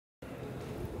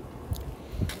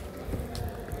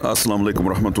Assalamu alaikum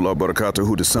wa rahmatullahi wa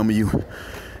barakatuhu to some of you,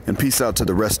 and peace out to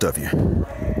the rest of you.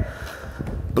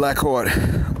 Black Heart,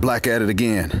 black at it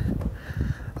again.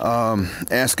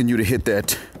 Asking you to hit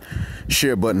that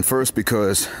share button first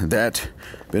because that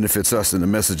benefits us and the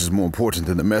message is more important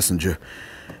than the messenger.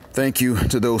 Thank you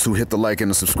to those who hit the like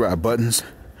and the subscribe buttons,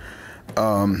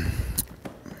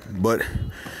 but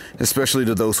especially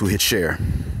to those who hit share.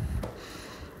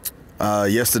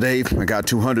 Yesterday, I got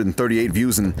 238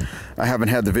 views, and I haven't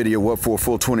had the video up for a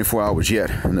full 24 hours yet.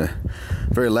 And the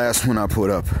very last one I put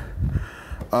up,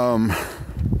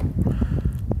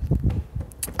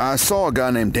 I saw a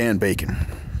guy named Dan Bacon,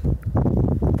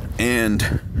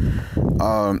 and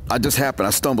I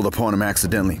stumbled upon him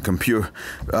accidentally.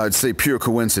 I'd say pure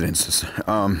coincidences.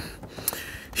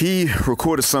 He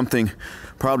recorded something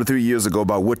probably 3 years ago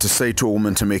about what to say to a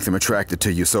woman to make them attracted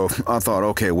to you. So I thought,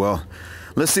 okay, well,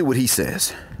 let's see what he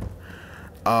says.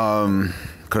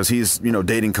 Because he's,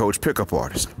 dating coach, pickup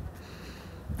artist.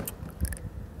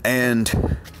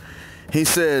 And he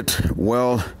said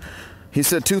two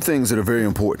things that are very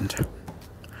important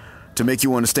to make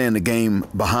you understand the game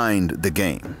behind the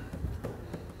game.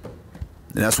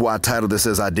 And that's why I titled this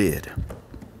as I did.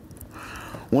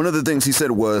 One of the things he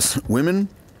said was, women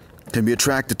can be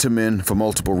attracted to men for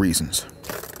multiple reasons.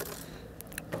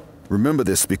 Remember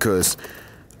this because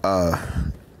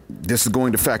this is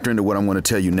going to factor into what I'm going to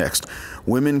tell you next.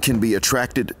 Women can be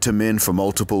attracted to men for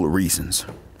multiple reasons.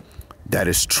 That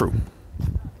is true.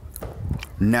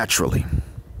 Naturally.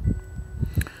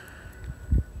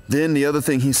 Then the other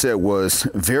thing he said was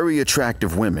very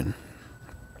attractive women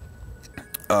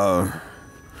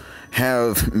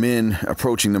have men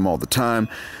approaching them all the time,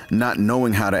 not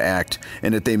knowing how to act,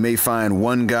 and that they may find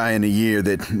one guy in a year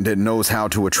that knows how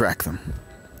to attract them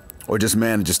or just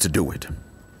manages to do it.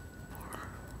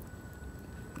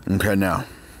 Okay, now,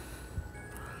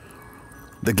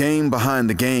 the game behind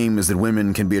the game is that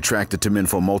women can be attracted to men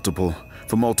for multiple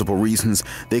reasons.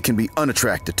 They can be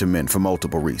unattracted to men for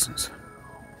multiple reasons.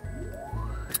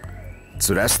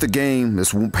 So that's the game.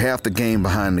 That's half the game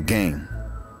behind the game.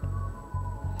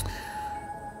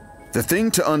 The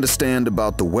thing to understand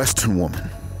about the Western woman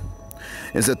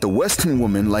is that the Western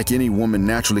woman, like any woman,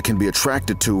 naturally can be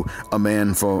attracted to a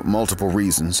man for multiple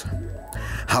reasons.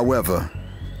 However,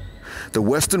 the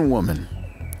Western woman,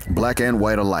 black and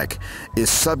white alike, is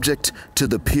subject to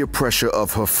the peer pressure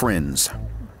of her friends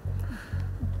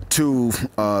to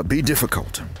be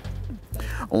difficult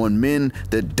on men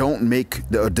that don't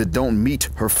meet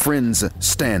her friends'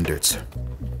 standards.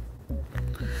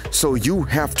 So you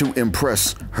have to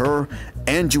impress her,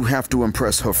 and you have to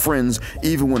impress her friends,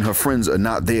 even when her friends are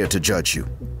not there to judge you.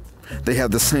 They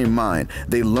have the same mind.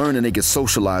 They learn and they get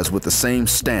socialized with the same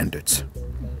standards.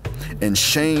 And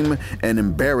shame and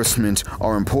embarrassment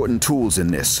are important tools in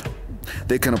this.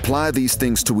 They can apply these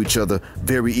things to each other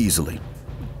very easily.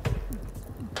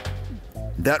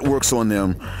 That works on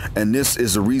them, and this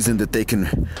is a reason that they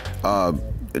can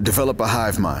develop a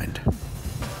hive mind.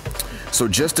 So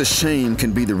just as shame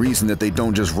can be the reason that they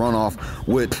don't just run off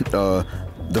with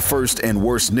the first and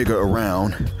worst nigger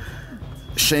around,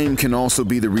 shame can also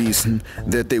be the reason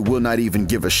that they will not even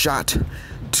give a shot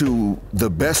to the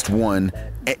best one,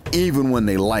 even when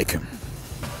they like him.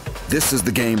 This is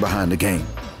the game behind the game.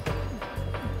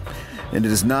 And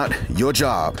it is not your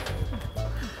job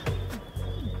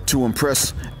to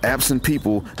impress absent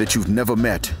people that you've never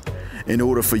met in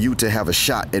order for you to have a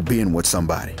shot at being with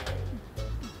somebody.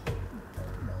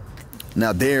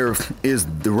 Now there is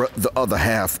the other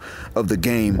half of the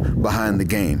game behind the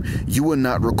game. You are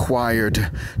not required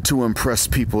to impress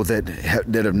people that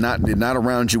are not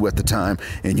around you at the time,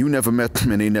 and you never met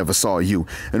them and they never saw you,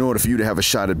 in order for you to have a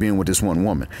shot at being with this one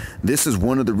woman. This is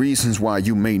one of the reasons why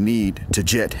you may need to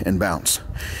jet and bounce.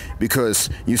 Because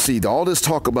you see, all this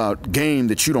talk about game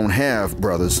that you don't have,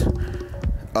 brothers,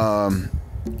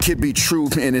 could be true,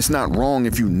 and it's not wrong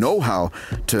if you know how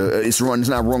to. It's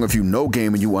not wrong if you know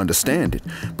game and you understand it.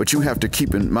 But you have to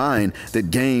keep in mind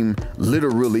that game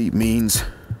literally means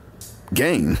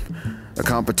game, a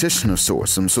competition of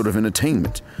sorts, some sort of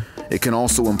entertainment. It can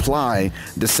also imply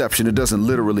deception. It doesn't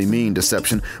literally mean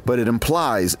deception, but it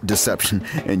implies deception.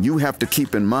 And you have to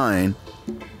keep in mind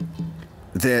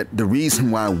that the reason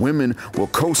why women will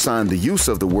co-sign the use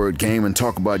of the word game and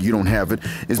talk about you don't have it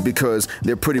is because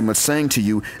they're pretty much saying to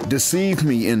you, deceive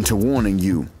me into wanting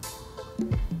you.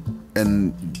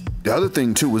 And the other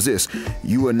thing too is this: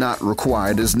 you are not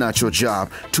required, it's not your job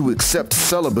to accept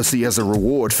celibacy as a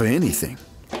reward for anything.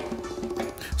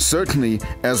 Certainly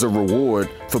as a reward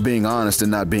for being honest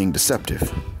and not being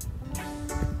deceptive.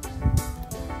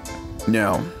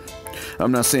 Now,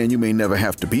 I'm not saying you may never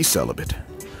have to be celibate.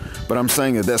 But I'm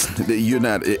saying that you're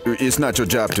not. It's not your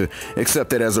job to accept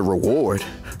that as a reward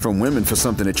from women for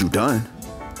something that you've done.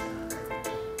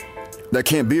 That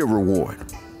can't be a reward.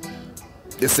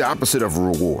 It's the opposite of a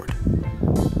reward.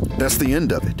 That's the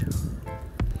end of it.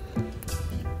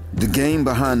 The game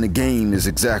behind the game is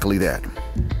exactly that.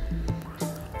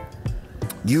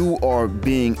 You are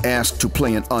being asked to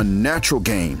play an unnatural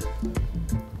game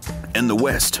in the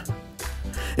West.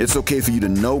 It's okay for you to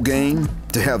know game,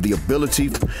 to have the ability,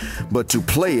 but to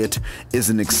play it is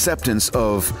an acceptance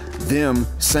of them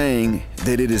saying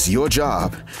that it is your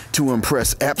job to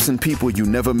impress absent people you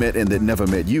never met and that never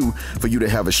met you for you to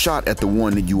have a shot at the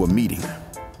one that you are meeting.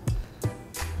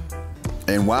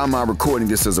 And why am I recording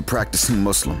this as a practicing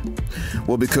Muslim?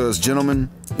 Well, because, gentlemen,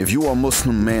 if you are a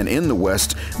Muslim man in the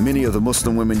West, many of the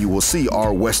Muslim women you will see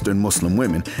are Western Muslim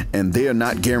women, and they're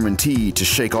not guaranteed to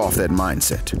shake off that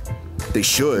mindset. They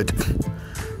should,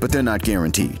 but they're not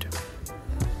guaranteed.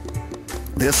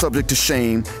 They're subject to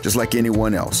shame just like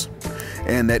anyone else.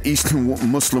 And that Eastern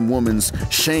Muslim woman's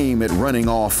shame at running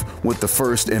off with the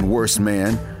first and worst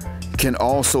man can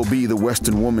also be the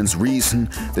Western woman's reason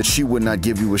that she would not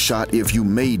give you a shot if you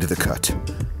made the cut,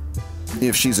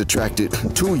 if she's attracted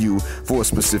to you for a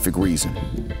specific reason,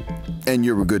 and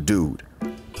you're a good dude.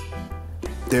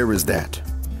 There is that.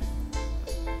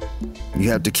 You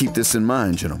have to keep this in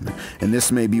mind, gentlemen, and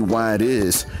this may be why it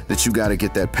is that you got to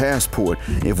get that passport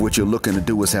if what you're looking to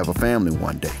do is have a family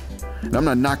one day. And I'm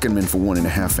not knocking men for wanting to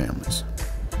have families,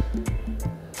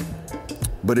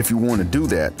 but if you want to do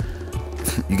that,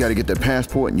 you got to get that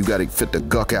passport and you got to fit the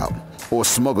guck out or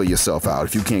smuggle yourself out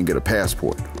if you can't get a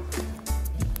passport.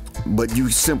 But you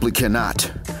simply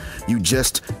cannot. You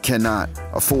just cannot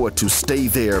afford to stay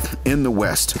there in the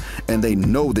West and they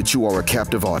know that you are a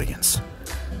captive audience.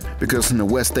 Because in the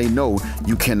West, they know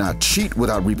you cannot cheat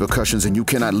without repercussions and you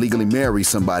cannot legally marry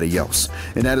somebody else.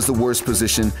 And that is the worst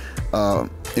position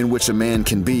in which a man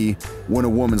can be when a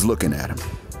woman's looking at him.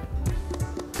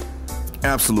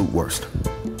 Absolute worst.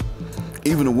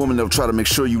 Even a woman that'll try to make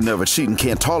sure you never cheat and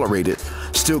can't tolerate it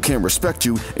still can't respect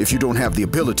you if you don't have the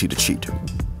ability to cheat.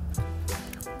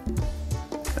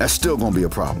 That's still gonna be a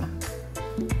problem.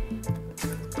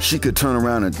 She could turn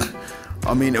around and,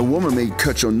 I mean, a woman may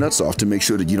cut your nuts off to make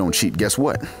sure that you don't cheat. Guess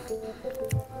what?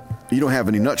 You don't have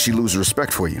any nuts, she loses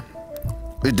respect for you.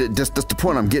 That's the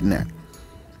point I'm getting at.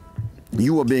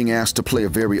 You are being asked to play a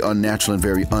very unnatural and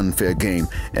very unfair game,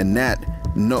 and that,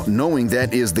 knowing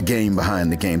that is the game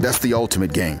behind the game. That's the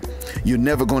ultimate game. You're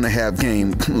never going to have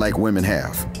game like women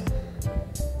have.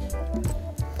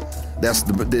 That's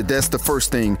the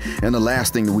first thing and the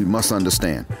last thing that we must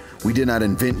understand. We did not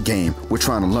invent game. We're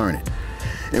trying to learn it.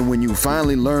 And when you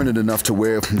finally learn it enough to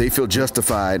where they feel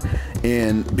justified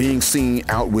in being seen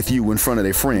out with you in front of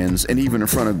their friends and even in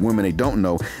front of women they don't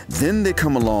know, then they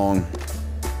come along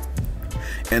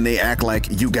and they act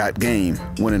like you got game,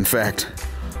 when in fact,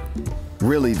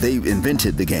 really, they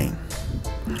invented the game.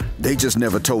 They just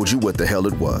never told you what the hell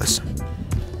it was.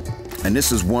 And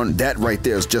this is one, that right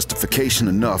there is justification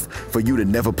enough for you to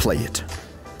never play it.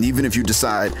 Even if you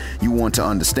decide you want to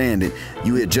understand it,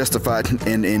 you had justified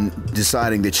in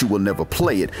deciding that you will never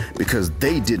play it because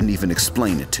they didn't even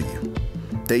explain it to you.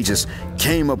 They just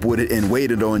came up with it and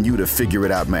waited on you to figure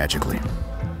it out magically.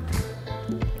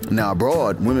 Now,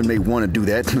 abroad, women may want to do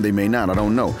that, they may not, I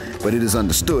don't know. But it is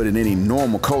understood in any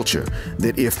normal culture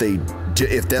that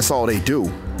if that's all they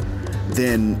do,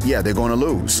 then yeah, they're going to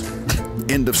lose.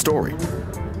 End of story.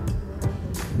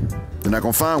 They're not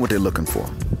going to find what they're looking for.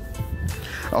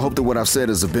 I hope that what I've said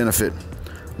is a benefit.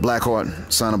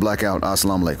 Blackheart, sign of Blackout.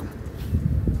 Assalamu alaikum.